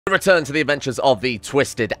Return to the adventures of the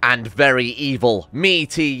twisted and very evil me,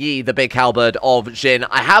 Yi, the big halberd of Jin.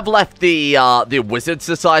 I have left the wizard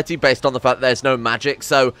society based on the fact that there's no magic.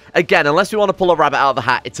 So again, unless we want to pull a rabbit out of the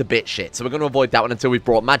hat, it's a bit shit. So we're going to avoid that one until we've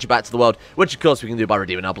brought magic back to the world, which of course we can do by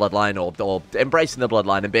redeeming our bloodline or embracing the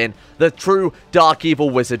bloodline and being the true dark evil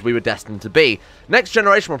wizard we were destined to be. Next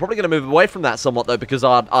generation, we're probably going to move away from that somewhat though, because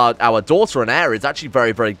our daughter and heir is actually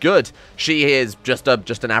very, very good. She is just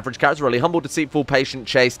an average character, really humble, deceitful, patient,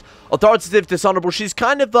 chaste, authoritative, dishonorable. She's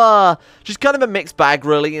kind of a mixed bag,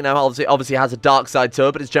 really. You know, obviously has a dark side to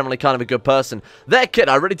her, but is generally kind of a good person. Their kid,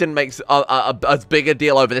 I really didn't make as big a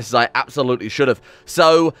deal over this as I absolutely should have.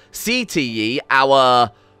 So CK2,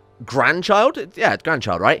 our grandchild, yeah,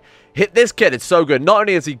 grandchild, right? Hit this kid, it's so good. Not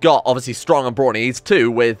only has he got, obviously, strong and brawny, he's 2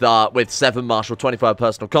 with 7 martial, 25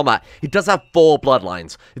 personal combat. He does have 4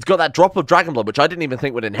 bloodlines. He's got that drop of dragon blood, which I didn't even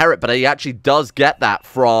think would inherit, but he actually does get that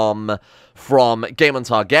from Gaemon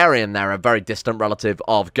Targaryen. They're a very distant relative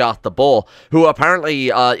of Garth the Boar, who apparently,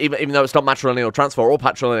 even though it's not matrilineal transfer or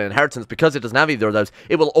patrilineal inheritance, because it doesn't have either of those,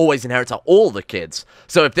 it will always inherit all the kids.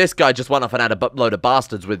 So if this guy just went off and had a load of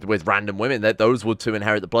bastards with random women, those would too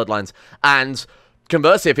inherit the bloodlines. And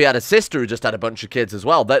conversely, if he had a sister who just had a bunch of kids as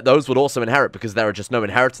well, those would also inherit, because there are just no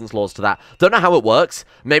inheritance laws to that. Don't know how it works.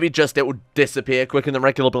 Maybe just it would disappear quicker than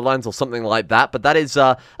regular bloodlines or something like that. But that is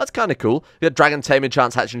that's kind of cool. We had dragon taming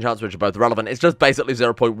chance, hatching chance, which are both relevant. It's just basically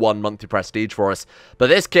 0.1 monthly prestige for us. But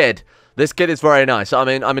this kid is very nice. I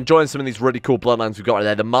mean, I'm enjoying some of these really cool bloodlines we've got right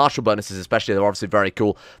there. The martial bonuses especially, they're obviously very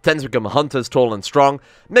cool. Tends to become hunters, tall and strong.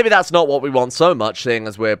 Maybe that's not what we want so much, seeing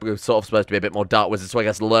as we're sort of supposed to be a bit more dark wizards, so I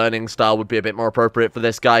guess learning style would be a bit more appropriate for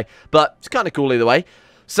this guy. But it's kind of cool either way.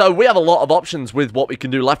 So we have a lot of options with what we can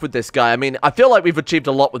do left with this guy. I mean, I feel like we've achieved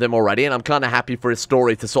a lot with him already, and I'm kind of happy for his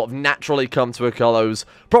story to sort of naturally come to a close.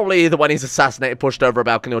 Probably either when he's assassinated, pushed over a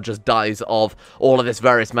balcony, or just dies of all of this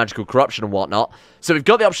various magical corruption and whatnot. So we've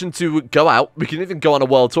got the option to go out. We can even go on a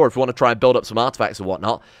world tour if we want to try and build up some artifacts and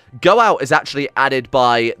whatnot. Go out is actually added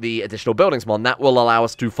by the additional buildings mod. That will allow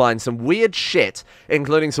us to find some weird shit,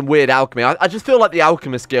 including some weird alchemy. I just feel like the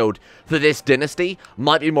Alchemist Guild for this dynasty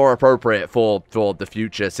might be more appropriate for the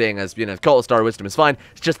future, seeing as, you know, Cult of Starry Wisdom is fine.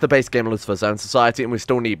 It's just the base game of Lucifer's own society, and we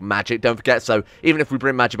still need magic, don't forget. So even if we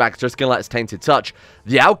bring magic back, it's just going to let us Tainted Touch.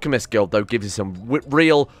 The Alchemist Guild, though, gives you some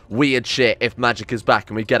real weird shit if magic is back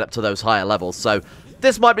and we get up to those higher levels. So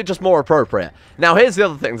this might be just more appropriate. Now, here's the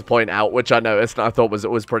other thing to point out, which I noticed and I thought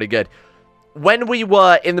was pretty good. When we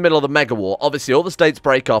were in the middle of the mega war, obviously all the states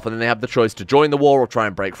break off and then they have the choice to join the war or try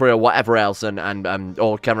and break free or whatever else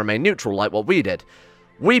or can remain neutral like what we did.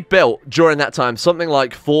 We built, during that time, something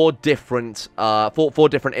like four different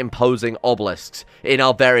imposing obelisks in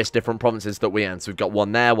our various different provinces that we own. So we've got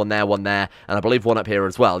one there, one there, one there, and I believe one up here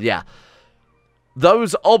as well, yeah.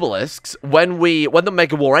 Those obelisks, when the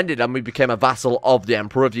Mega War ended and we became a vassal of the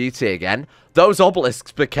Emperor of Yi-Tish again, those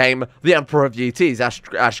obelisks became the Emperor of Yi-Tish,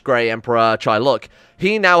 Ash Grey Emperor Chai Luk.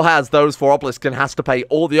 He now has those 4 obelisks and has to pay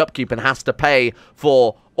all the upkeep and has to pay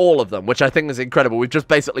for all of them, which I think is incredible. We've just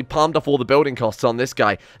basically palmed off all the building costs on this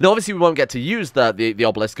guy. Now, obviously, we won't get to use the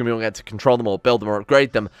obelisk, and we won't get to control them or build them or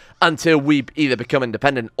upgrade them until we either become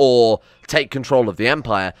independent or take control of the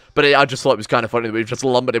Empire. But I just thought it was kind of funny that we've just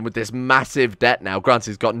lumbered in with this massive debt now. Granted,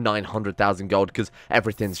 he's got 900,000 gold because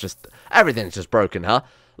everything's just broken, huh?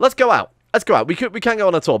 Let's go out. Let's go out. We can go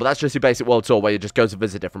on a tour, but that's just your basic world tour where you just go to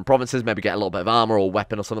visit different provinces, maybe get a little bit of armor or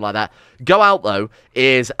weapon or something like that. Go out, though,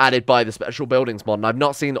 is added by the special buildings mod, and I've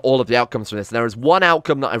not seen all of the outcomes from this. And there is one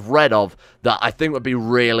outcome that I've read of that I think would be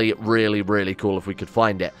really, really, really cool if we could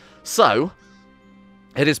find it. So,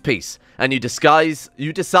 it is peace, and you decide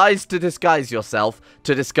to disguise yourself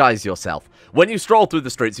to disguise yourself. When you stroll through the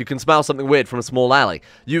streets, you can smell something weird from a small alley.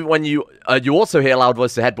 You also hear loud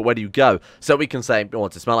voices ahead, but where do you go? So we can say, oh,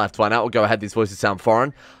 what's the smell? I have to find out. We'll go ahead. These voices sound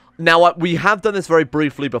foreign. Now, we have done this very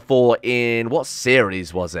briefly before in, what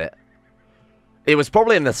series was it? It was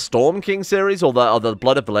probably in the Storm King series or the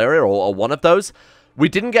Blood of Valyria or one of those. We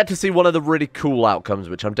didn't get to see one of the really cool outcomes,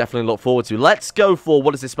 which I'm definitely looking forward to. Let's go for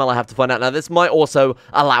what does this smell I have to find out. Now, this might also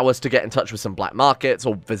allow us to get in touch with some black markets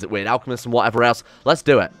or visit weird alchemists and whatever else. Let's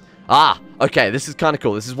do it. Ah, okay, this is kind of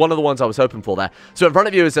cool. This is one of the ones I was hoping for there. So in front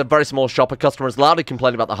of you is a very small shop. A customer is loudly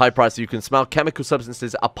complaining about the high price. So you can smell chemical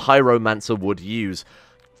substances a pyromancer would use.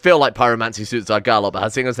 Feel like pyromancy suits our guy a lot, but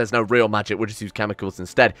seeing as there's no real magic, we'll just use chemicals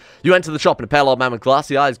instead. You enter the shop and a pale old man with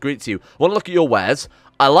glassy eyes greets you. Want to look at your wares?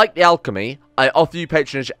 I like the alchemy. I offer you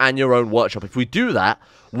patronage and your own workshop. If we do that,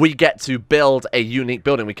 we get to build a unique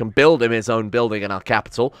building. We can build him his own building in our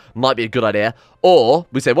capital. Might be a good idea. Or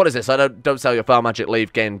we say, what is this? I don't sell your foul magic,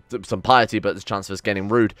 leave, gain some piety, but there's a chance of us getting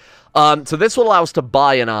rude. So this will allow us to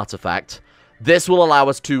buy an artifact. This will allow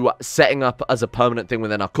us to setting up as a permanent thing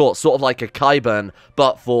within our court, sort of like a Kyburn,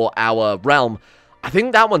 but for our realm. I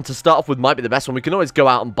think that one to start off with might be the best one. We can always go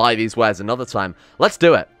out and buy these wares another time. Let's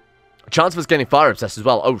do it. Chance of us getting Fire Obsessed as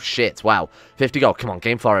well. Oh shit, wow. 50 gold, come on,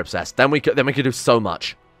 gain Fire Obsessed. Then we could do so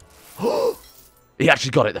much. He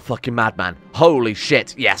actually got it, the fucking madman. Holy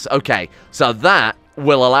shit, yes, okay. So that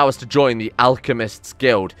will allow us to join the Alchemists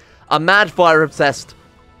Guild. A mad Fire Obsessed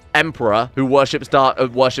Emperor who worships dark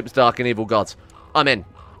and evil gods. I'm in.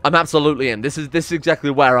 I'm absolutely in. This is exactly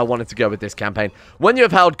where I wanted to go with this campaign. When you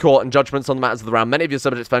have held court and judgments on the matters of the realm, many of your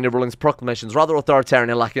subjects found your rulings proclamations rather authoritarian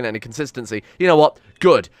and lacking any consistency. You know what?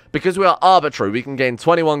 Good. Because we are arbitrary, we can gain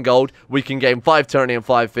 21 gold, we can gain 5 tyranny and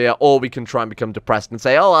 5 fear, or we can try and become depressed and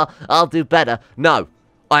say, oh, I'll do better. No.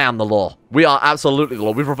 I am the law. We are absolutely the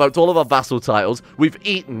law. We've revoked all of our vassal titles. We've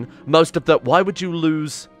eaten most of the... Why would you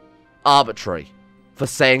lose arbitrary for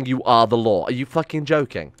saying you are the law? Are you fucking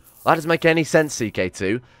joking? That doesn't make any sense,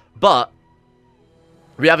 CK2. But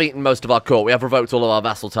we have eaten most of our court. We have revoked all of our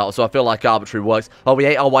vassal titles, so I feel like arbitrary works. Oh, we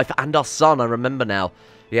ate our wife and our son. I remember now.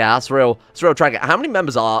 Yeah, that's real. It's real tragic. How many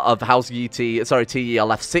members are of House TE are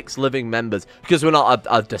left? 6 living members. Because we're not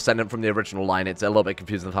a descendant from the original line, it's a little bit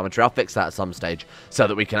confusing the family tree. I'll fix that at some stage so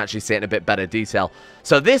that we can actually see it in a bit better detail.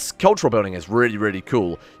 So this cultural building is really, really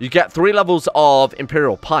cool. You get 3 levels of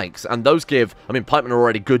Imperial Pikes, and those give... I mean, pikemen are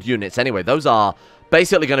already good units anyway. Those are...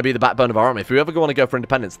 basically going to be the backbone of our army. If we ever want to go for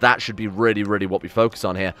independence, that should be really, really what we focus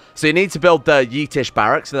on here. So you need to build the Yi-Tish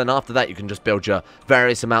barracks, and then after that, you can just build your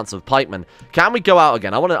various amounts of pikemen. Can we go out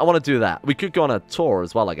again? I want to do that. We could go on a tour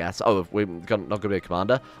as well, I guess. Oh, if we're not going to be a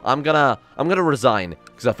commander. I'm gonna resign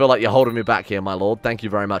because I feel like you're holding me back here, my lord. Thank you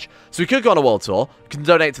very much. So we could go on a world tour. We can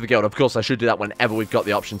donate to the guild. Of course, I should do that whenever we've got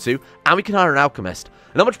the option to, and we can hire an alchemist.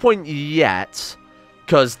 Not much point yet,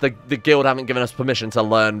 because the guild haven't given us permission to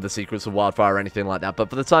learn the secrets of wildfire or anything like that. But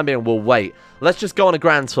for the time being, we'll wait. Let's just go on a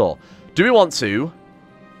grand tour. Do we want to?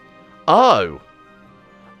 Oh,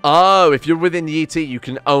 if you're within Yi-Tish, you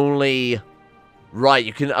can only... Right,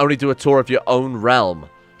 you can only do a tour of your own realm.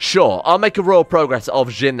 Sure, I'll make a royal progress of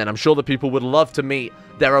Jin then. I'm sure the people would love to meet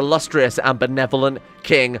their illustrious and benevolent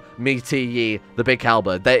king, Yi-Tish, the Big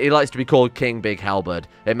Halberd. He likes to be called King Big Halberd.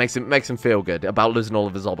 It makes him feel good about losing all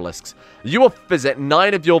of his obelisks. You will visit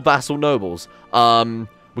 9 of your vassal nobles. We're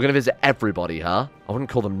going to visit everybody, huh? I wouldn't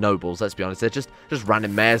call them nobles, let's be honest. They're just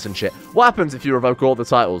random mayors and shit. What happens if you revoke all the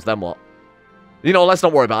titles? Then what? You know, let's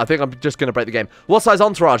not worry about it. I think I'm just going to break the game. What size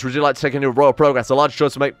entourage would you like to take in your royal progress? A large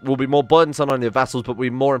choice will be more burdensome on your vassals, but will be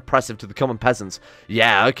more impressive to the common peasants.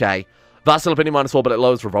 Yeah, okay. Vassal opinion -4, but it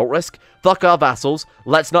lowers revolt risk. Fuck our vassals.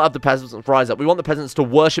 Let's not have the peasants rise up. We want the peasants to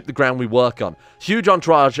worship the ground we work on. Huge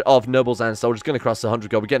entourage of nobles and soldiers going to cross 100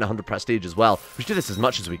 gold. We're getting 100 prestige as well. We should do this as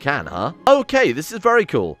much as we can, huh? Okay, this is very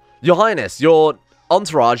cool. Your Highness, your...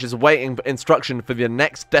 entourage is awaiting instruction for your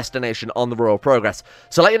next destination on the royal progress.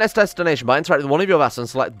 Select your next destination by interacting with one of your vassals and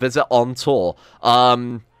select visit on tour.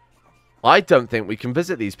 I don't think we can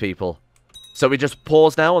visit these people. So we just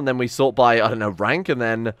pause now and then we sort by, I don't know, rank and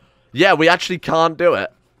then... Yeah, we actually can't do it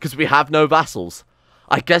because we have no vassals.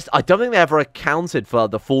 I guess, I don't think they ever accounted for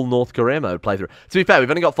the full North Korea mode playthrough. To be fair, we've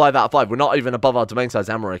only got 5 out of 5. We're not even above our domain size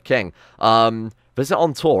and we're a king. Visit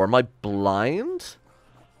on tour. Am I blind?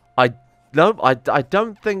 No, I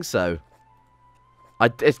don't think so.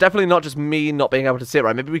 It's definitely not just me not being able to see it,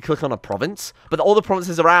 right? Maybe we click on a province, but all the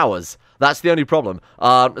provinces are ours. That's the only problem.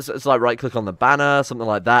 It's like right-click on the banner, something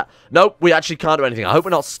like that. Nope, we actually can't do anything. I hope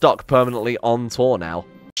we're not stuck permanently on tour now.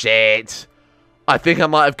 Shit. I think I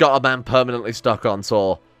might have got a man permanently stuck on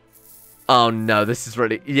tour. Oh, no, this is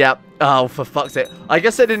really... Yep. Oh, for fuck's sake. I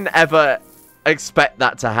guess I didn't ever expect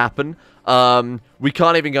that to happen. We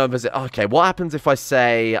can't even go and visit. Okay, what happens if I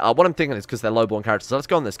say... what I'm thinking is because they're low-born characters. So let's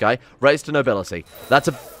go on this guy. Raise to nobility. That's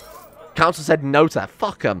a... Council said no to that.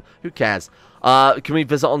 Fuck him. Who cares? Can we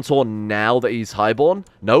visit on tour now that he's highborn?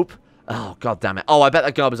 Nope. Oh, god damn it. Oh, I bet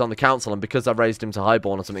that guy was on the council, and because I raised him to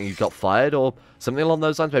highborn or something, he got fired or something along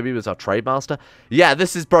those lines. Maybe he was our trade master. Yeah,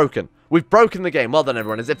 this is broken. We've broken the game. Well done,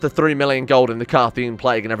 everyone. As if the 3 million gold in the Carthian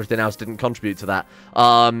plague and everything else didn't contribute to that.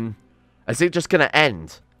 Is it just going to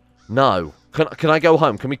end? No. Can I go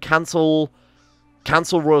home? Can we cancel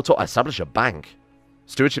royal tour? Establish a bank.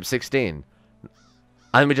 Stewardship 16.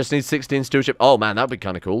 And we just need 16 stewardship. Oh, man, that would be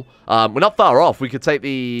kind of cool. We're not far off. We could take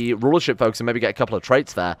the rulership folks and maybe get a couple of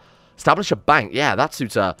traits there. Establish a bank. Yeah, that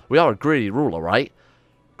suits we are a greedy ruler, right?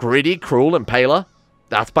 Greedy, cruel, impaler.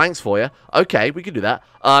 That's banks for you. Okay, we can do that.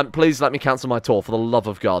 Please let me cancel my tour for the love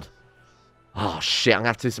of God. Oh, shit. I'm going to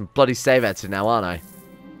have to do some bloody save editing now, aren't I?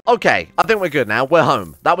 Okay, I think we're good now. We're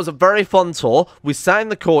home. That was a very fun tour. We sat in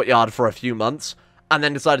the courtyard for a few months. and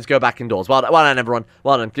then decided to go back indoors. Well done, everyone.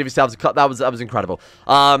 Well done. Give yourselves a cut. That was incredible.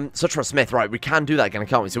 Such a smith. Right, we can do that again,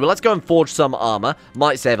 can't we? So let's go and forge some armor.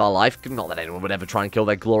 Might save our life. Not that anyone would ever try and kill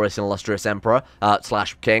their glorious and illustrious emperor,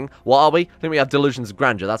 slash king. What are we? I think we have delusions of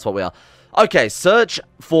grandeur. That's what we are. Okay, search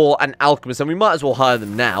for an alchemist, and we might as well hire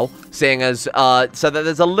them now, seeing as, so that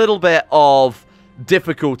there's a little bit of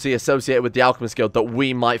difficulty associated with the Alchemist Guild that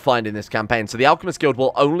we might find in this campaign. So the Alchemist Guild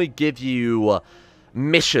will only give you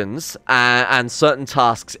missions and certain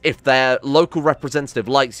tasks if their local representative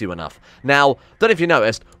likes you enough. Now, don't know if you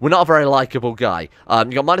noticed, we're not a very likable guy. You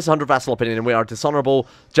got minus 100 vassal opinion, and we are dishonorable.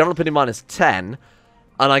 General opinion minus 10.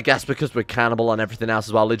 And I guess because we're cannibal and everything else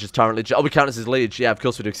as well, Liege is tyrant, Liege. Oh, we count as his Liege. Yeah, of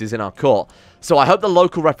course we do, because he's in our court. So I hope the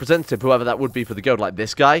local representative, whoever that would be for the guild, like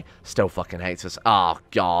this guy, still fucking hates us. Oh,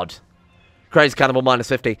 God. Crazy cannibal minus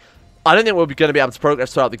 50. I don't think we're going to be able to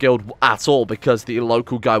progress throughout the guild at all, because the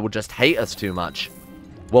local guy will just hate us too much.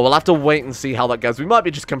 Well, we'll have to wait and see how that goes. We might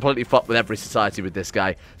be just completely fucked with every society with this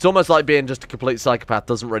guy. It's almost like being just a complete psychopath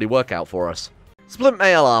doesn't really work out for us. Splint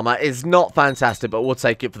mail armor is not fantastic, but we'll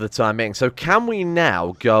take it for the time being. So can we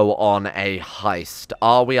now go on a heist?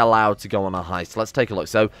 Are we allowed to go on a heist? Let's take a look.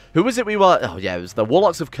 So who was it we were? Oh, yeah, it was the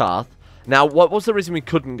Warlocks of Karth. Now, what was the reason we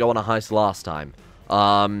couldn't go on a heist last time?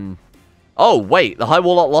 Oh, wait. The High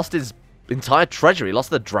Warlock lost his entire treasury. He lost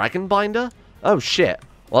the Dragon Binder? Oh, shit.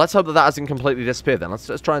 Well, let's hope that hasn't completely disappeared then. Let's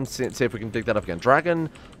try and see if we can dig that up again. Dragon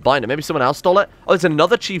Binder. Maybe someone else stole it? Oh, there's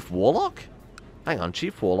another Chief Warlock? Hang on.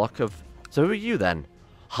 Chief Warlock of... So who are you then?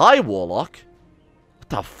 High Warlock? What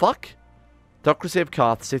the fuck? Democracy of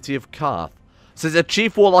Karth, City of Karth. So there's a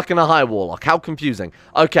Chief Warlock and a High Warlock. How confusing.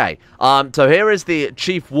 Okay, so here is the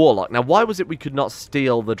Chief Warlock. Now, why was it we could not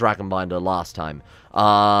steal the Dragon Binder last time?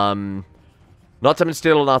 Not attempting to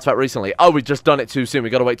steal an artifact recently. Oh, we've just done it too soon.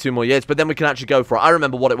 We've got to wait 2 more years, but then we can actually go for it. I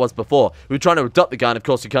remember what it was before. We were trying to abduct the guy, and of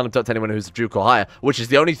course, you can't abduct anyone who's a Duke or higher, which is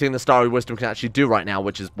the only thing the Starry Wisdom can actually do right now,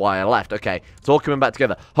 which is why I left. Okay, it's all coming back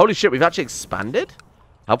together. Holy shit, we've actually expanded?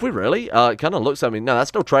 Have we really? It kind of looks, I mean, no, that's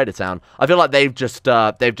still Trader Town. I feel like they've just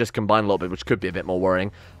combined a little bit, which could be a bit more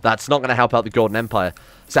worrying. That's not going to help out the Golden Empire.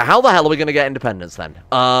 So how the hell are we going to get independence then?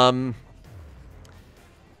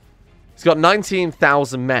 He's got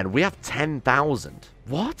 19,000 men. We have 10,000.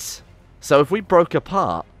 What? So if we broke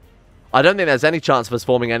apart, I don't think there's any chance of us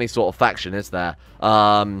forming any sort of faction, is there?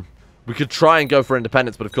 We could try and go for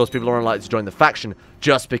independence, but of course people are unlikely to join the faction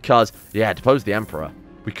just because, yeah, depose the Emperor.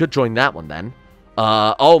 We could join that one then.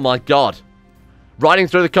 Oh my god. Riding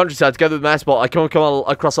through the countryside together with my spot, I come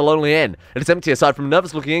across a lonely inn. It is empty aside from a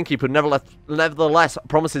nervous-looking innkeeper who nevertheless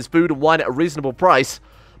promises food and wine at a reasonable price.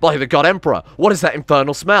 By the god Emperor, what is that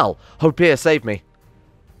infernal smell? Hope here, save me.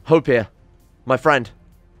 Hope here. My friend,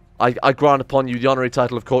 I grant upon you the honorary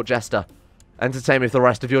title of court jester. Entertain me for the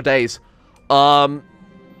rest of your days. Oh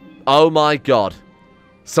my god.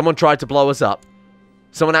 Someone tried to blow us up.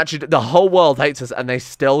 Someone actually... The whole world hates us and they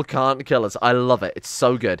still can't kill us. I love it. It's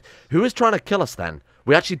so good. Who is trying to kill us then?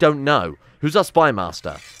 We actually don't know. Who's our spy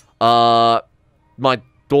master? My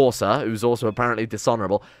daughter, who's also apparently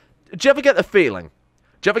dishonorable. Do you ever get the feeling?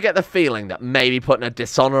 Do you ever get the feeling that maybe putting a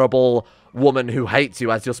dishonorable woman who hates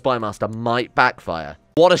you as your spy master might backfire?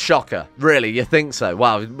 What a shocker. Really, you think so?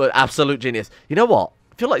 Wow, absolute genius. You know what?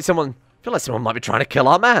 I feel like someone might be trying to kill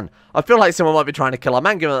our man. I feel like someone might be trying to kill our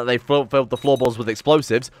man, given that they filled the floorboards with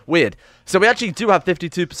explosives. Weird. So we actually do have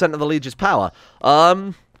 52% of the Liege's power.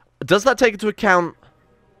 Does that take into account...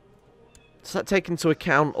 Does that take into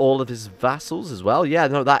account all of his vassals as well? Yeah,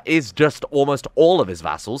 no, that is just almost all of his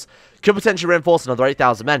vassals. Could potentially reinforce another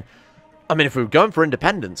 8,000 men. I mean, if we were going for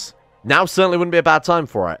independence, now certainly wouldn't be a bad time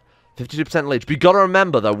for it. 52% Liege. But you got to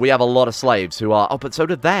remember, though, we have a lot of slaves who are... Oh, but so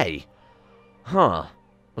do they. Huh. I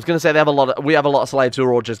was going to say we have a lot of slaves who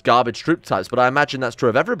are all just garbage troop types, but I imagine that's true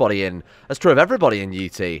of everybody in... That's true of everybody in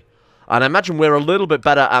UT. And I imagine we're a little bit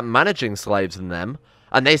better at managing slaves than them.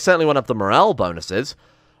 And they certainly won't have the morale bonuses.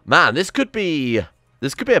 Man, this could be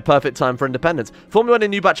a perfect time for independence. Form me when a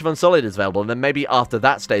new batch of Unsullied is available, and then maybe after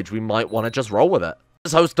that stage, we might want to just roll with it.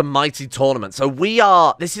 Let's host a mighty tournament. So we're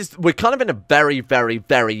kind of in a very, very,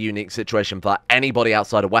 very unique situation for anybody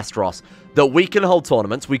outside of Westeros. That we can hold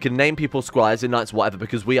tournaments, we can name people squires and knights, whatever,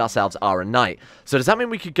 because we ourselves are a knight. So does that mean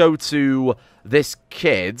we could go to this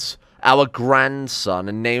kid, our grandson,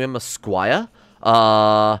 and name him a squire?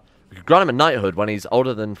 We could grant him a knighthood when he's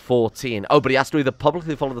older than 14. Oh, but he has to either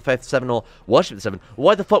publicly follow the faith of 7 or worship the 7.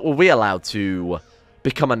 Why the fuck were we allowed to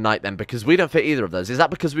become a knight then? Because we don't fit either of those. Is that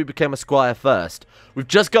because we became a squire first? We've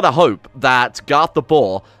just got to hope that Garth the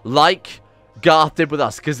Boar, like Garth did with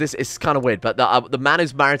us, because this is kind of weird, but the man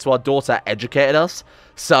who's married to our daughter educated us.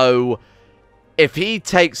 So if he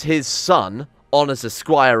takes his son on as a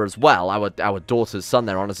squire as well. Our daughter's son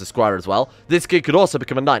there on as a squire as well. This kid could also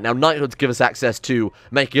become a knight. Now, knighthoods give us access to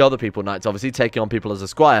making other people knights, obviously, taking on people as a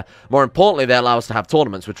squire. More importantly, they allow us to have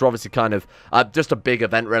tournaments, which are obviously kind of just a big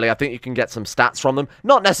event, really. I think you can get some stats from them.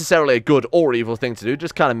 Not necessarily a good or evil thing to do,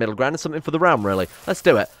 just kind of middle ground and something for the realm, really. Let's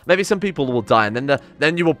do it. Maybe some people will die, and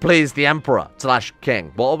then you will please the emperor /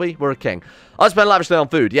 king. What are we? We're a king. I spend lavishly on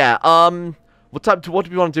food. Yeah, what do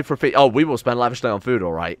we want to do for a fee? Oh, we will spend lavishly on food,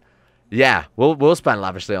 all right. Yeah, we'll spend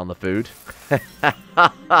lavishly on the food.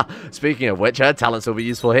 Speaking of which, her talents will be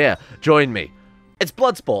useful here. Join me. It's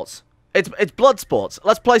blood sports. It's blood sports.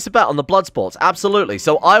 Let's place a bet on the blood sports. Absolutely.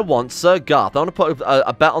 So I want Sir Garth. I want to put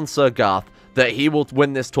a bet on Sir Garth that he will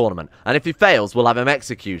win this tournament. And if he fails, we'll have him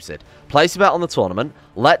executed. Place a bet on the tournament.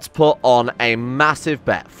 Let's put on a massive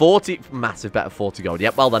bet. Massive bet of 40 gold.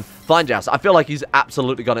 Yep, well then. Fine, Joust. I feel like he's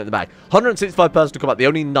absolutely got it in the bag. 165 person to come out. The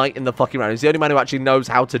only knight in the fucking round. He's the only man who actually knows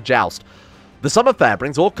how to joust. The summer fair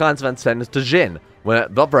brings all kinds of entertainers to Jin. We're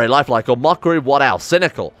not very lifelike or mockery. What else?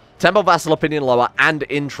 Cynical. Temple vassal opinion lower and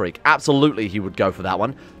intrigue. Absolutely he would go for that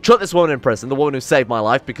one. Chuck this woman in prison. The woman who saved my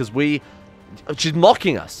life because she's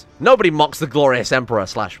mocking us. Nobody mocks the glorious emperor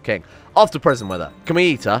 / king. Off to prison with her. Can we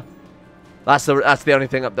eat her? That's the only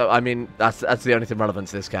thing. I mean, that's the only thing relevant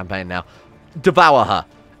to this campaign now. Devour her.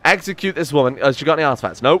 Execute this woman. Has she got any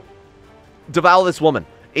artifacts? Nope. Devour this woman.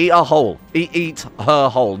 Eat her whole. Eat her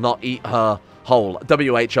whole, not eat her whole.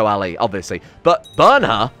 W-H-O-L-E, obviously. But burn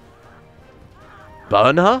her.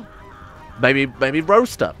 Burn her? Maybe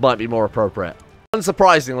roast her might be more appropriate.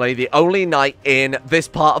 Unsurprisingly, the only knight in this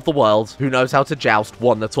part of the world who knows how to joust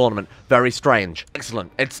won the tournament. Very strange.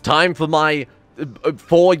 Excellent. It's time for my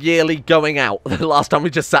 4-yearly going out. Last time we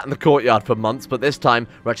just sat in the courtyard for months, but this time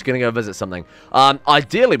we're actually going to go visit something.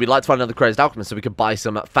 Ideally, we'd like to find another crazed alchemist so we could buy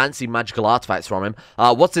some fancy magical artifacts from him.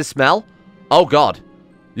 What's his smell? Oh, God.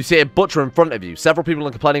 You see a butcher in front of you. Several people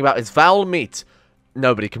are complaining about his foul meat.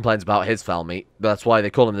 Nobody complains about his foul meat. That's why they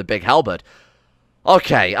call him the Big Halberd.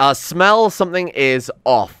 Okay, smell something is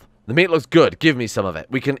off. The meat looks good. Give me some of it.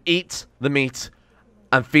 We can eat the meat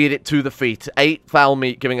and feed it to the feet. 8 foul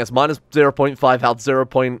meat, giving us minus 0.5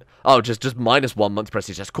 health, just -1 month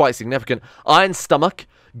prestige. That's quite significant. Iron stomach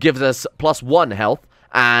gives us +1 health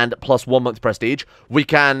and +1 month prestige. We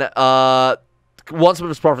can, once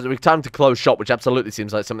with profits, we time to close shop, which absolutely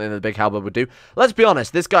seems like something that the Big Halberd would do. Let's be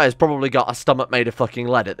honest, this guy has probably got a stomach made of fucking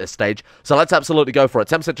lead at this stage, so let's absolutely go for it.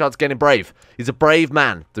 10% chance of getting brave. He's a brave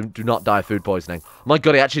man. Do not die of food poisoning. My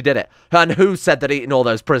God, he actually did it. And who said that eating all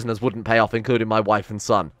those prisoners wouldn't pay off, including my wife and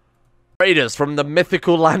son? Raiders from the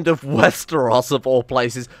mythical land of Westeros, of all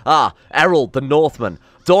places. Errol, the Northman.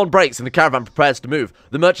 Dawn breaks and the caravan prepares to move.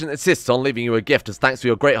 The merchant insists on leaving you a gift as thanks for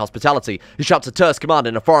your great hospitality. He shouts a terse command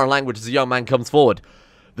in a foreign language as the young man comes forward.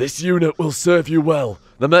 This unit will serve you well,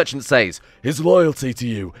 the merchant says. His loyalty to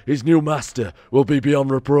you, his new master, will be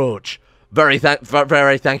beyond reproach. Very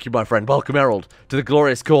thank you, my friend. Welcome, Errol, to the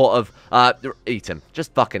glorious court of, eat him.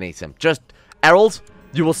 Just fucking eat him. Just, Errol,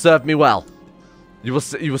 you will serve me well. You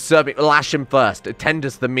will serve me. Lash him first. Tend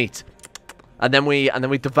us the meat, and then we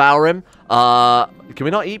devour him. Can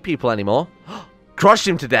we not eat people anymore? Crush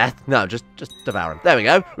him to death. No, just devour him. There we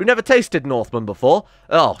go. We've never tasted Northman before.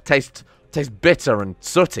 Oh, tastes bitter and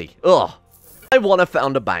sooty. Ugh. I want to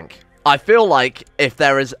found a bank. I feel like if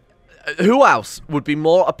there is... Who else would be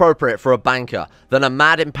more appropriate for a banker than a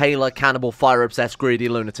mad impaler, cannibal, fire-obsessed, greedy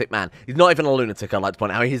lunatic man? He's not even a lunatic, I'd like to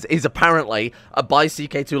point out. He's apparently, by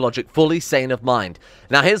CK2 logic, fully sane of mind.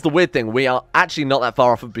 Now, here's the weird thing. We are actually not that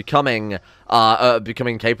far off of becoming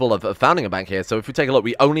capable of founding a bank here. So if we take a look,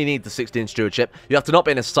 we only need the 16 stewardship. You have to not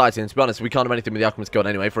be in a society, and to be honest, we can't do anything with the Alchemist Guild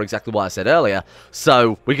anyway, for exactly what I said earlier.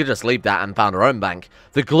 So we could just leave that and found our own bank.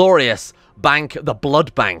 The glorious bank, the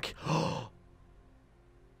Blood Bank.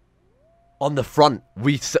 On the front,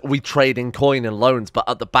 we trade in coin and loans, but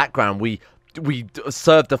at the background, we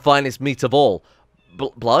serve the finest meat of all.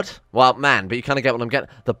 Blood? Well, man, but you kind of get what I'm getting.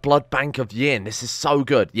 The Blood Bank of Yin. This is so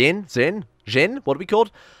good. Yin? Zin? Jin? What are we called?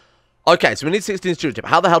 Okay, so we need 16 stewardship.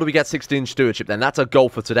 How the hell do we get 16 stewardship then? That's our goal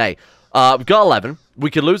for today. We've got 11. We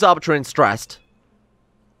could lose arbitrary and stressed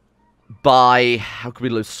by... How could we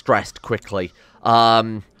lose stressed quickly?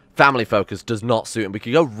 Family focus does not suit him. We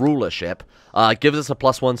could go rulership. Gives us a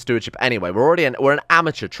 +1 stewardship anyway. We're an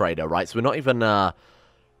amateur trader, right? So we're not even...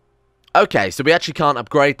 Okay, so we actually can't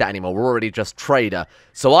upgrade that anymore. We're already just trader.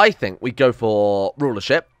 So I think we go for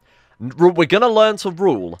rulership. We're going to learn to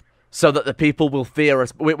rule so that the people will fear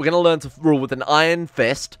us. We're going to learn to rule with an iron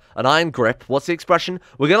fist, an iron grip. What's the expression?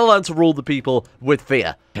 We're going to learn to rule the people with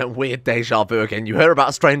fear. Weird deja vu again. You hear about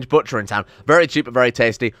a strange butcher in town. Very cheap but very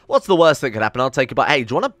tasty. What's the worst that could happen? I'll take a bite. Hey,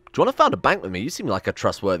 do you want to found a bank with me? You seem like a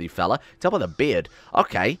trustworthy fella. Tell by the beard.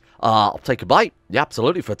 Okay, I'll take a bite. Yeah,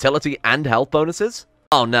 absolutely. Fertility and health bonuses.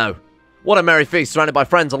 Oh, no. What a merry feast, surrounded by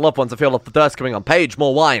friends and loved ones. I feel the thirst coming on. Page,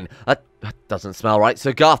 more wine. That doesn't smell right.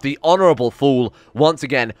 So Garth, the honourable fool, once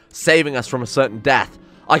again, saving us from a certain death.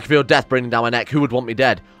 I can feel death breathing down my neck. Who would want me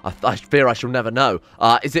dead? I fear I shall never know.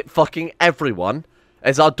 Is it fucking everyone?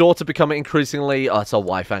 Is our daughter becoming increasingly... Oh, it's our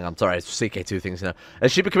wife. Hang on. I'm sorry. It's CK2 things, you know.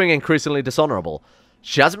 Is she becoming increasingly dishonourable?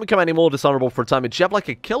 She hasn't become any more dishonourable for a time. Did she have, like,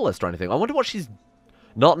 a kill list or anything? I wonder what she's...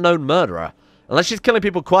 Not known murderer. Unless she's killing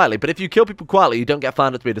people quietly. But if you kill people quietly, you don't get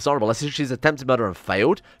found out to be dishonourable. Unless she's attempted murder and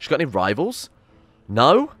failed. She's got any rivals?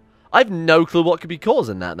 No? I have no clue what could be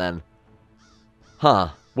causing that, then.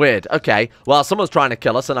 Huh. Weird. Okay. Well, someone's trying to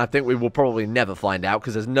kill us, and I think we will probably never find out,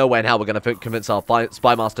 because there's no way in hell we're going to convince our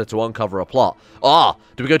spy master to uncover a plot. Ah!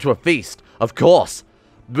 Do we go to a feast? Of course!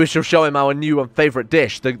 We shall show him our new and favourite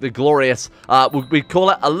dish, the glorious, we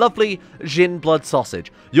call it a lovely gin blood sausage.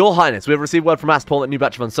 Your Highness, we have received word from Astapol that new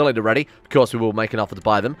batch of Unsullied are ready. Of course, we will make an offer to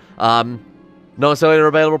buy them. No Unsullied are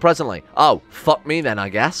available presently. Oh, fuck me then, I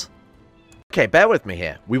guess. Okay, bear with me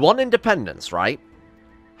here. We want independence, right?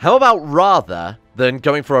 How about rather than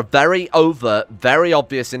going for a very overt, very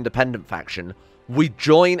obvious independent faction, we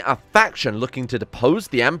join a faction looking to depose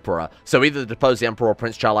the Emperor. So either depose the Emperor or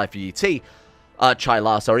Prince Charli for Yi-Tish.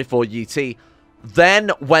 For Yi-Tish. Then,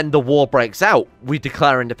 when the war breaks out, we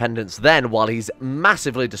declare independence then, while he's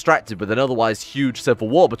massively distracted with an otherwise huge civil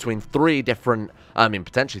war between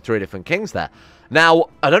potentially three different kings there. Now,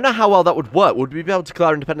 I don't know how well that would work. Would we be able to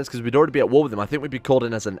declare independence because we'd already be at war with him? I think we'd be called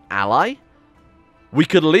in as an ally. We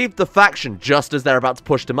could leave the faction just as they're about to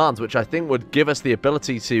push demands, which I think would give us the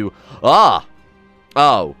ability to...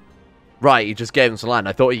 Oh. Right, he just gave them some land.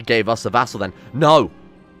 I thought he gave us a vassal then. No.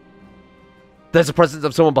 There's a presence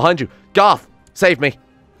of someone behind you. Garth, save me.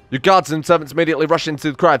 Your guards and servants immediately rush into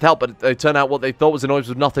the cry of help, but they turn out what they thought was a noise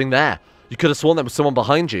with nothing there. You could have sworn there was someone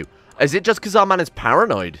behind you. Is it just because our man is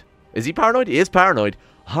paranoid? Is he paranoid? He is paranoid.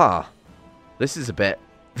 Huh. This is a bit...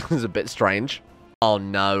 this is a bit strange. Oh,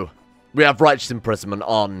 no. We have righteous imprisonment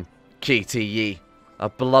on Yi, a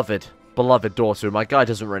beloved daughter who my guy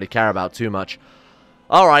doesn't really care about too much.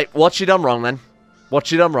 Alright, what's she done wrong then? What's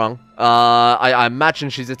she done wrong? I imagine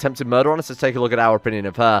she's attempted murder on us. Let's take a look at our opinion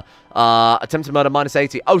of her. Attempted murder minus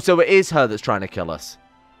 80. Oh, so it is her that's trying to kill us.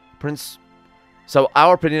 Prince... So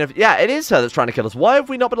our opinion of... Yeah, it is her that's trying to kill us. Why have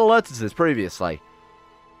we not been alerted to this previously?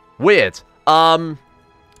 Weird.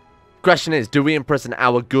 Question is, do we imprison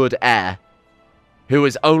our good heir, who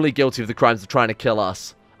is only guilty of the crimes of trying to kill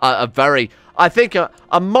us? I think,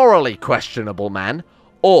 a morally questionable man.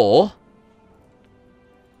 Or...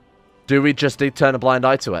 do we just turn a blind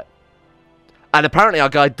eye to it? And apparently our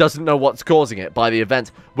guy doesn't know what's causing it by the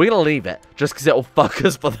event. We're going to leave it, just because it'll fuck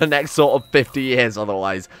us for the next sort of 50 years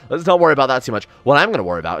otherwise. Let's not worry about that too much. What I'm going to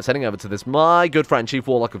worry about is heading over to this, my good friend, Chief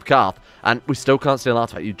Warlock of Karth, and we still can't steal an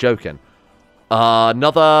artifact. You joking?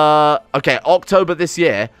 Okay, October this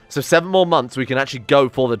year, so 7 more months we can actually go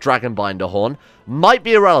for the Dragonbinder Horn. Might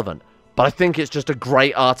be irrelevant, but I think it's just a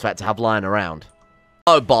great artifact to have lying around.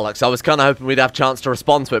 Oh, bollocks. I was kind of hoping we'd have a chance to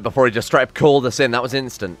respond to it before he just straight up called us in. That was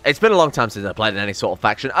instant. It's been a long time since I played in any sort of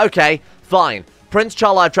faction. Okay, fine. Prince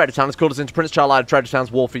Charli of Trader Town has called us into Prince Charli of Trader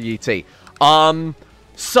Town's war for Yi-Tish.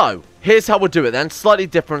 So, here's how we'll do it then. Slightly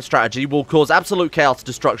different strategy. We'll cause absolute chaos,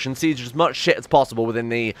 destruction, siege as much shit as possible within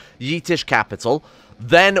the Yi-Tish capital.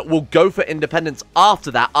 Then we'll go for independence after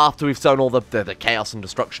that, after we've sown all the chaos and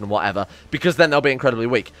destruction and whatever, because then they'll be incredibly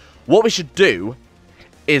weak. What we should do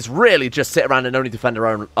is really just sit around and only defend our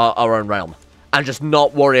own realm. And just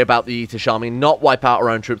not worry about the Yi-Tish army, not wipe out our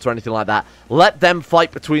own troops or anything like that. Let them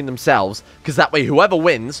fight between themselves, because that way whoever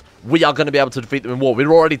wins, we are going to be able to defeat them in war.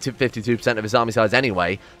 We're already to 52% of his army size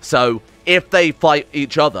anyway, so if they fight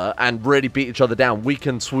each other and really beat each other down, we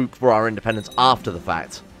can swoop for our independence after the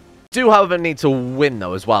fact. Do, however, need to win,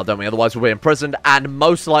 though, as well, don't we? Otherwise, we'll be imprisoned and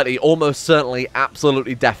most likely, almost certainly,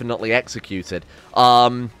 absolutely, definitely executed.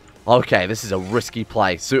 Okay, this is a risky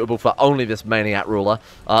play, suitable for only this maniac ruler.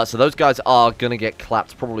 So those guys are going to get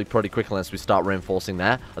clapped probably pretty quickly unless we start reinforcing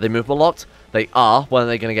there. Are they movement locked? They are. When are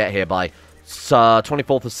they going to get here by?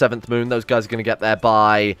 24th of 7th moon. Those guys are going to get there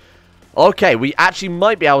by... Okay, we actually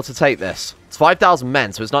might be able to take this. It's 5,000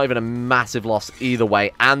 men, so it's not even a massive loss either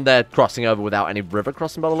way. And they're crossing over without any river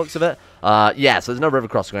crossing by the looks of it. Yeah, so there's no river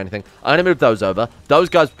crossing or anything. I'm going to move those over. Those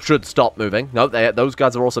guys should stop moving. No, those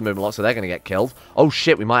guys are also moving a lot, so they're going to get killed. Oh,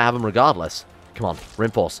 shit, we might have them regardless. Come on,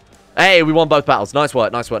 reinforce. Hey, we won both battles. Nice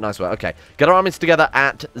work, nice work, nice work. Okay, get our armies together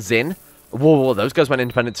at Zin. Whoa, those guys went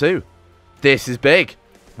independent too. This is big.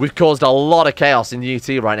 We've caused a lot of chaos in UT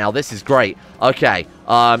right now. This is great. Okay,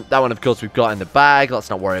 that one, of course, we've got in the bag. Let's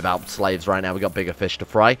not worry about slaves right now. We've got bigger fish to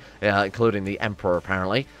fry, including the Emperor,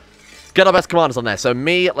 apparently. Let's get our best commanders on there. So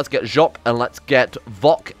me, let's get Jacques, and let's get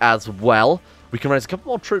Vok as well. We can raise a couple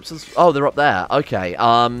more troops as... Oh, they're up there. Okay,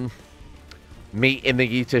 meet in the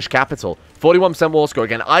Yi-Tish capital. 41% war score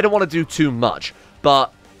again. I don't want to do too much,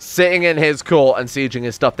 but sitting in his court and sieging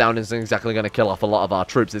his stuff down isn't exactly going to kill off a lot of our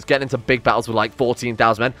troops. It's getting into big battles with like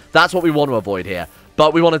 14,000 men. That's what we want to avoid here.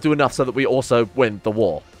 But we want to do enough so that we also win the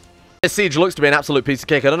war. This siege looks to be an absolute piece of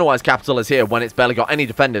cake. I don't know why his capital is here when it's barely got any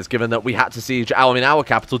defenders, given that we had to siege our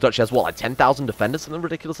capital. Dutch has, what, like 10,000 defenders? Something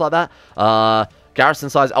ridiculous like that? Garrison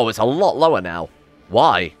size. Oh, it's a lot lower now.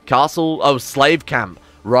 Why? Castle. Oh, slave camp.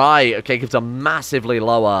 Right. Okay, gives a massively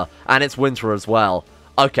lower. And it's winter as well.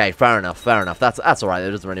 Okay, fair enough, fair enough. That's alright,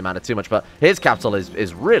 it doesn't really matter too much, but his capital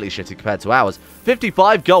is really shitty compared to ours.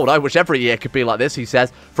 55 gold, I wish every year could be like this, he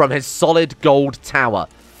says, from his solid gold tower.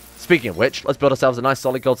 Speaking of which, let's build ourselves a nice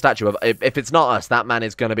solid gold statue. If it's not us, that man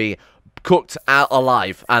is going to be cooked out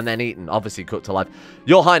alive and then eaten. Obviously cooked alive.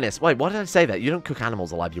 Your Highness, wait, why did I say that? You don't cook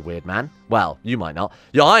animals alive, you weird man. Well, you might not.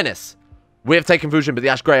 Your Highness, we have taken Fusion, but the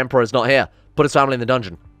Ash Grey Emperor is not here. Put his family in the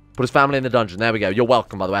dungeon. Put his family in the dungeon. There we go. You're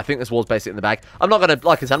welcome, by the way. I think this war's basically in the bag. I'm not going to,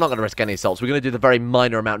 like I said, I'm not going to risk any assaults. We're going to do the very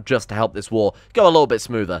minor amount just to help this war go a little bit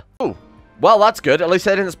smoother. Ooh. Well, that's good. At least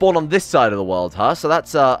they didn't spawn on this side of the world, huh? So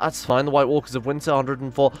that's fine. The White Walkers of Winter,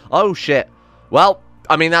 104. Oh, shit. Well,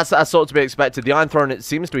 I mean, that's sort of to be expected. The Iron Throne, it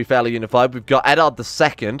seems to be fairly unified. We've got Eddard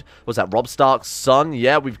II. Was that Robb Stark's son?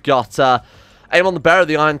 Yeah, we've got Aemon the Bearer of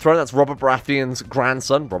the Iron Throne. That's Robert Baratheon's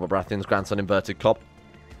grandson. Robert Baratheon's grandson, inverted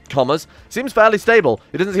commas. Seems fairly stable.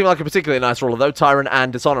 It doesn't seem like a particularly nice ruler, though. Tyrant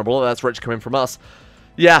and dishonorable. That's rich coming from us.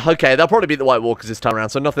 Yeah, okay, they'll probably beat the White Walkers this time around,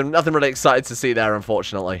 so nothing really excited to see there,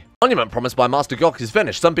 unfortunately. Monument promised by Master Gok is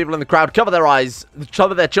finished. Some people in the crowd cover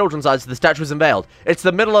their children's eyes as the statue is unveiled. It's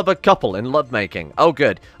the middle of a couple in lovemaking. Oh,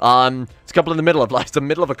 good. It's a couple in the middle of it's the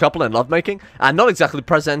middle of a couple in lovemaking, and not exactly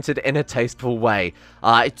presented in a tasteful way.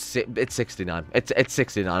 It's 69. It's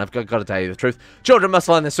 69. I've got to tell you the truth. Children must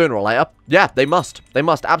learn this sooner or later. Yeah, they must. They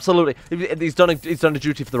must, absolutely. He's done a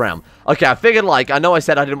duty for the realm. Okay, I figured, I know I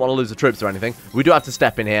said I didn't want to lose the troops or anything. We do have to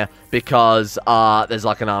step in here because there's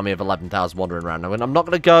like an army of 11,000 wandering around now, and I'm not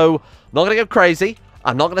going to go crazy.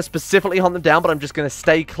 I'm not going to specifically hunt them down, but I'm just going to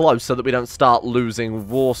stay close so that we don't start losing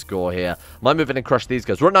war score here. Might move in and crush these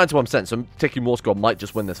guys. We're at 91%, so taking war score might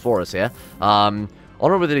just win this for us here.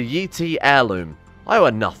 Honor with a Yi-Tish heirloom. I owe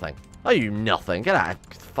nothing. I owe you nothing. Get out.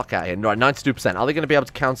 Fuck out of here. Right, 92%. Are they going to be able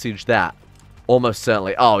to counter-siege that? Almost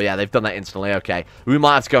certainly. Oh, yeah, they've done that instantly. Okay. We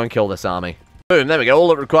might have to go and kill this army. Boom, there we go. All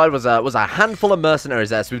that required was a handful of mercenaries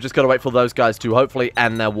there, so we've just got to wait for those guys to hopefully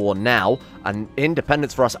end their war now. And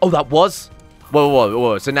independence for us. Oh, that was...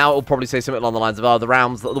 Whoa. So now it will probably say something along the lines of, oh,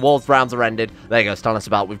 the war's rounds are ended. There you go, telling us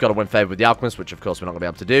about we've got to win favor with the Alchemist, which of course we're not going to be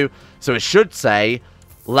able to do. So it should say,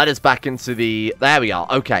 let us back into the... There we are.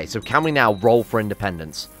 Okay, so can we now roll for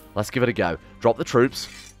independence? Let's give it a go. Drop the troops.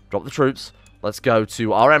 Drop the troops. Let's go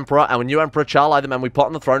to our Emperor, our new Emperor, Charlie, the man we put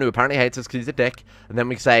on the throne, who apparently hates us because he's a dick. And then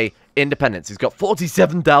we say, independence. He's got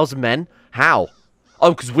 47,000 men. How?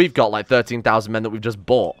 Oh, because we've got like 13,000 men that we've just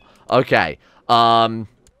bought. Okay.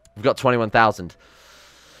 We've got 21,000.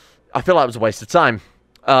 I feel like it was a waste of time.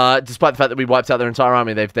 Despite the fact that we wiped out their entire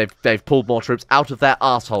army, they've pulled more troops out of their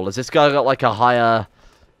asshole. Has this guy got like a higher...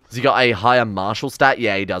 Has he got a higher martial stat?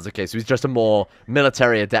 Yeah, he does. Okay, so he's just a more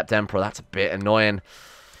military adept emperor. That's a bit annoying.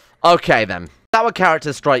 Okay, then. Does our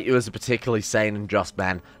character strike you as a particularly sane and just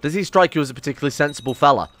man? Does he strike you as a particularly sensible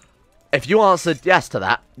fella? If you answered yes to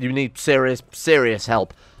that, you need serious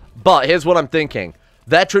help. But here's what I'm thinking.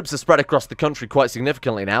 Their troops are spread across the country quite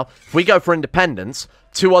significantly now. If we go for independence,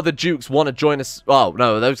 2 other dukes want to join us. Oh,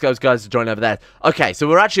 no, those guys are joining over there. Okay, so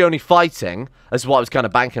we're actually only fighting. This is what I was kind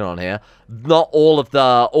of banking on here. Not all of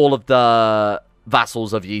the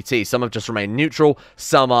vassals of Yi-Tish. Some have just remained neutral.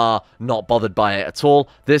 Some are not bothered by it at all.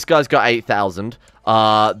 This guy's got 8,000.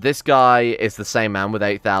 This guy is the same man with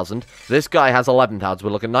 8,000. This guy has 11,000.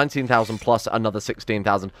 We're looking 19,000 plus another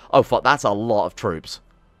 16,000. Oh, fuck, that's a lot of troops.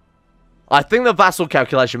 I think the vassal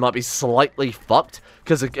calculation might be slightly fucked,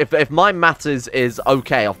 because if my maths is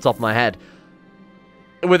okay off the top of my head,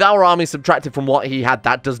 with our army subtracted from what he had,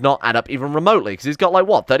 that does not add up even remotely, because he's got, like,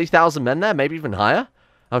 what, 30,000 men there? Maybe even higher?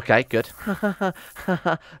 Okay, good.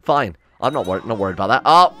 Fine. I'm not worried about that.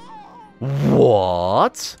 Oh,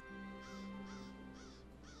 what?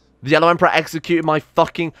 The Yellow Emperor executed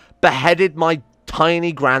beheaded my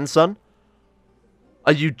tiny grandson?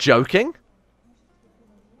 Are you joking?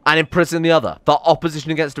 and imprison the other. The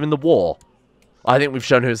opposition against him in the war. I think we've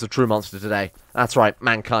shown who is the true monster today. That's right,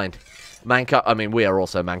 mankind. Mankind. I mean, we are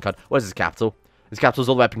also mankind. Where's his capital? His capital's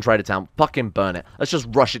all the way up in Trader Town. Fucking burn it. Let's just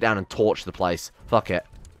rush it down and torch the place. Fuck it.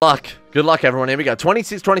 Luck. Good luck, everyone. Here we go.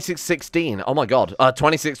 26, 26, 16. Oh my god.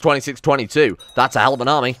 26, 26, 22. That's a hell of an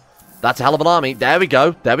army. That's a hell of an army. There we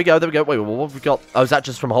go. There we go. There we go. Wait, what have we got? Oh, is that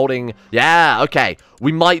just from holding? Yeah, okay.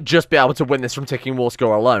 We might just be able to win this from ticking war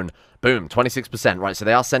score alone. Boom, 26%. Right, so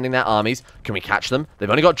they are sending their armies. Can we catch them? They've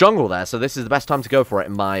only got jungle there, so this is the best time to go for it,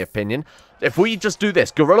 in my opinion. If we just do this,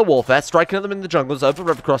 guerrilla warfare, striking at them in the jungles, over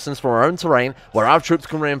river crossings from our own terrain, where our troops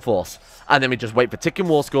can reinforce, and then we just wait for ticking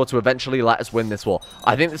war score to eventually let us win this war.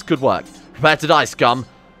 I think this could work. Prepare to die, scum.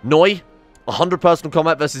 Noi, 100 personal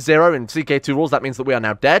combat versus 0 in CK2 rules. That means that we are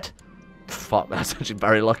now dead. Fuck, that's actually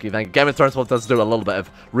very lucky. Thank you. Game of Thrones does do a little bit of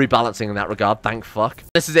rebalancing in that regard. Thank fuck.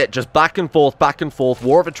 This is it. Just back and forth,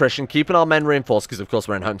 war of attrition, keeping our men reinforced, because of course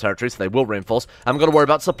we're in home territory, so they will reinforce. I haven't got to worry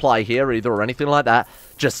about supply here either or anything like that.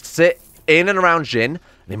 Just sit in and around Jin.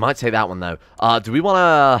 They might take that one though. Do we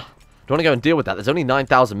want to go and deal with that? There's only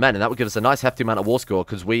 9,000 men, and that would give us a nice hefty amount of war score,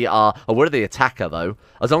 because we are... Oh, we're the attacker though.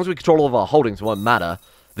 As long as we control all of our holdings, it won't matter.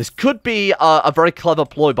 This could be a very clever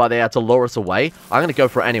ploy by the Heir to lure us away. I'm going to go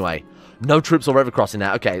for it anyway. No troops or river crossing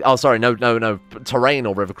there. Okay. Oh, sorry. No terrain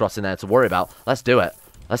or river crossing there to worry about. Let's do it.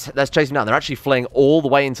 Let's chase them down. They're actually fleeing all the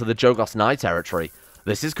way into the Jogos Nye territory.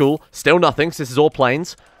 This is cool. Still nothing. This is all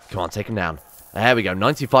plains. Come on, take them down. There we go.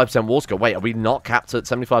 95% war score. Wait, are we not capped at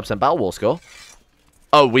 75% battle war score?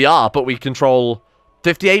 Oh, we are, but we control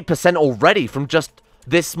 58% already from just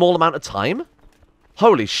this small amount of time?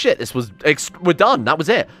 Holy shit, this was... We're done. That was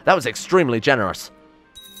it. That was extremely generous.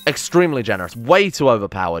 Extremely generous. Way too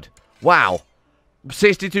overpowered. Wow.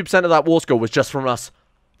 62% of that war score was just from us,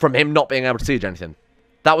 from him not being able to siege anything.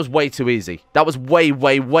 That was way too easy. That was way,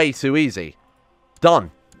 way, way too easy. Done.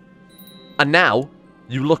 And now,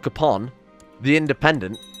 you look upon the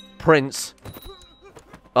independent prince...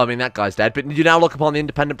 I mean, that guy's dead, but you now look upon the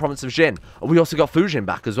independent province of Jin. We also got Fujin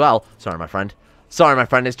back as well. Sorry, my friend. Sorry, my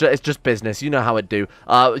friend. It's just business. You know how it do.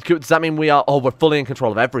 Does that mean we are... Oh, we're fully in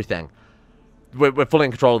control of everything. We're fully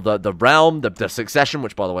in control of the realm, the succession,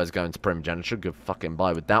 which, by the way, is going to primogeniture. Good fucking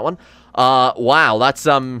buy with that one. Wow, that's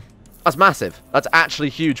massive. That's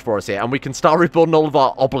actually huge for us here. And we can start rebuilding all of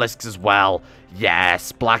our obelisks as well.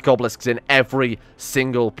 Yes, black obelisks in every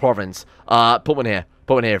single province. Put one here.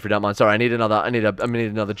 Put one here if you don't mind. Sorry, I need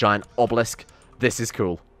another giant obelisk. This is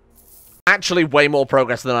cool. Actually, way more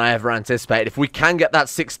progress than I ever anticipated. If we can get that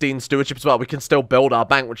 16 stewardship as well, we can still build our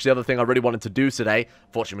bank, which is the other thing I really wanted to do today.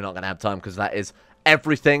 Fortunately, we're not going to have time because that is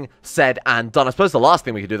everything said and done. I suppose the last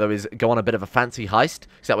thing we could do, though, is go on a bit of a fancy heist.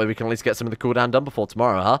 Because that way we can at least get some of the cooldown done before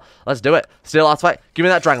tomorrow, huh? Let's do it. Steel artifact. Give me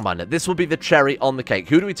that dragon binder. This will be the cherry on the cake.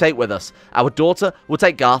 Who do we take with us? Our daughter. We'll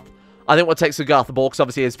take Garth. I think we'll take Sir Garth the Ball, because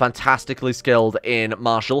obviously he's fantastically skilled in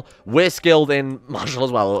martial. We're skilled in martial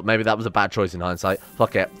as well. Maybe that was a bad choice in hindsight.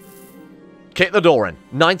 Fuck it. Kick the door in.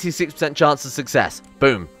 96% chance of success.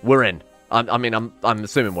 Boom. We're in. I'm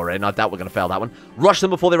assuming we're in. I doubt we're going to fail that one. Rush them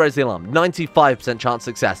before they raise the alarm. 95% chance of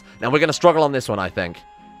success. Now, we're going to struggle on this one, I think.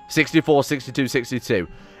 64, 62, 62.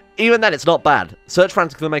 Even then, it's not bad. Search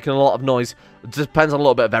frantically making a lot of noise. It depends on a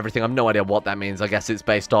little bit of everything. I have no idea what that means. I guess it's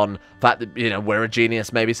based on the fact that, you know, we're a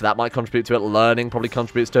genius, maybe, so that might contribute to it. Learning probably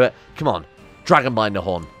contributes to it. Come on. Dragonbinder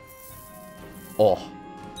Horn. Oh.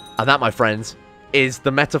 And that, my friends, is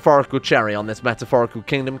the metaphorical cherry on this metaphorical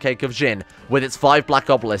kingdom cake of Jin, with its 5 black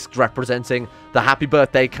obelisks representing the happy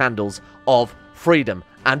birthday candles of freedom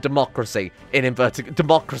and democracy in inverted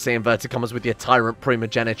commas, with your tyrant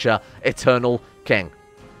primogeniture eternal king.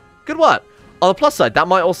 Good work. On the plus side, that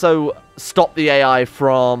might also stop the AI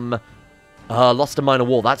from lost a minor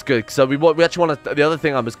war. That's good. So we actually want to... The other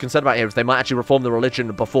thing I was concerned about here is they might actually reform the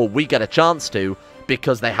religion before we get a chance to,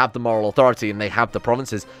 because they have the moral authority and they have the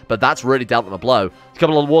provinces. But that's really dealt them a blow. A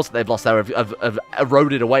couple of the wars that they've lost there have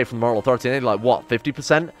eroded away from the moral authority. And they're like, what,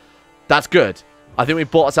 50%? That's good. I think we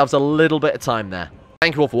bought ourselves a little bit of time there.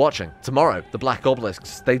 Thank you all for watching. Tomorrow, the Black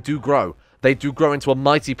Obelisks, they do grow. They do grow into a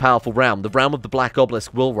mighty powerful realm. The realm of the Black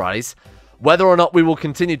Obelisk will rise. Whether or not we will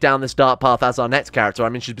continue down this dark path as our next character, I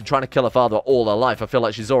mean, she's been trying to kill her father all her life. I feel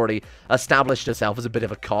like she's already established herself as a bit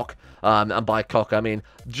of a cock. And by cock, I mean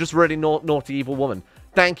just really naughty, evil woman.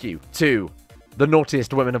 Thank you to the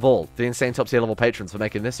naughtiest women of all, the insane top tier level patrons for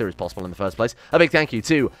making this series possible in the first place. A big thank you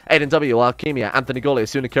to Aiden W, Alchemia, Anthony Gaulia,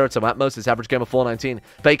 Suna Kirito, Matt Moses, Average Gamer 419,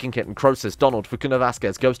 Bacon Kitten, Crosis, Donald, Fukuna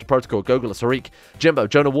Vasquez, Ghost of Protocol, Gogula, Sarik, Jimbo,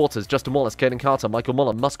 Jonah Waters, Justin Wallace, Caden Carter, Michael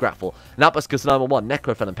Muller, Muskraffle, Napuscus 911,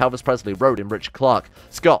 Necrofen, Pelvis Presley, Rodin, Richard Clark,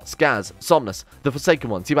 Scott, Skaz, Somnus, The Forsaken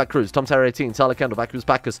One, T-Bag Cruz, Tom Terry 18, Tyler Kendall, Vacuous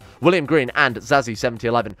Bacchus, William Green, and Zazzy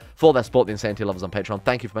 7011 for their support, the insane tier levels on Patreon.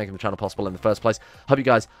 Thank you for making the channel possible in the first place. Hope you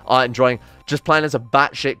guys are enjoying just playing as a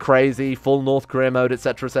batshit crazy, full North Korea mode,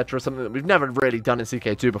 etc., etc., something that we've never really done in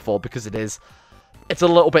CK2 before, because it's a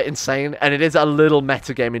little bit insane, and it is a little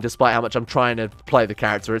metagaming despite how much I'm trying to play the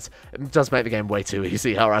character. It does make the game way too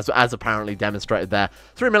easy, as apparently demonstrated there.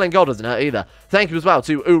 3 million gold doesn't hurt either. Thank you as well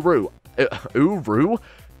to Uru,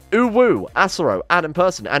 Uwu, Asaro, Adam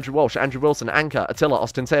Person, Andrew Walsh, Andrew Wilson, Anchor, Attila,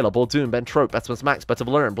 Austin Taylor, Bordoon, Ben Trope, Betmas Max, Better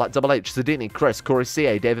Valerian, Black Double H, Sedini, Chris, Corey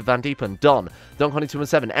CA, David Van Diepen, Don,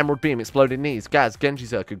 Honey217, Emerald Beam, Exploding Knees, Gaz, Genji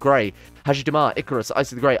Zerka, Grey, Haji Damar, Icarus,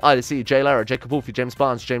 Icy the Grey, Ida C, Jay Lara, Jacob Wolfie, James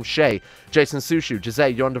Barnes, James Shea, Jason Sushu,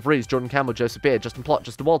 Jose, Yoran DeVries, Jordan Campbell, Joseph Beard, Justin Plott,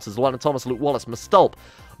 Justin Walters, Luana Thomas, Luke Wallace, Mastolp,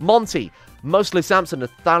 Monty, Mostly Samson,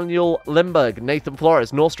 Nathaniel Limburg, Nathan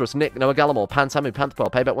Flores, Norstrus, Nick, Noah Gallimore, Pantamu,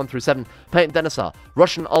 Pantherpel, Payback 1 through 7, Peyton Denisar,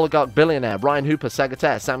 Russian Oligarch Billionaire, Ryan Hooper,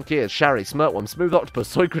 Sagataire, Sam Kears, Shari, Smirtworm, Smooth Octopus,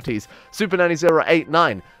 Socrates, Super Nanny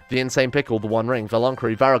 089, The Insane Pickle, The One Ring,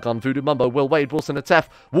 Valankari, Varagon, Voodoo Mumbo, Will Wade, Wilson Atef,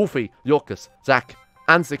 Wolfie, Yorkus, Zach,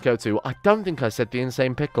 and CK2. I don't think I said The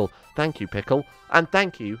Insane Pickle. Thank you, Pickle. And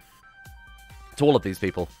thank you to all of these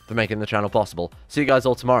people for making the channel possible. See you guys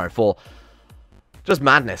all tomorrow for just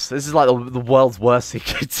madness. This is like the world's worst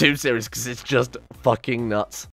CK2 series because it's just fucking nuts.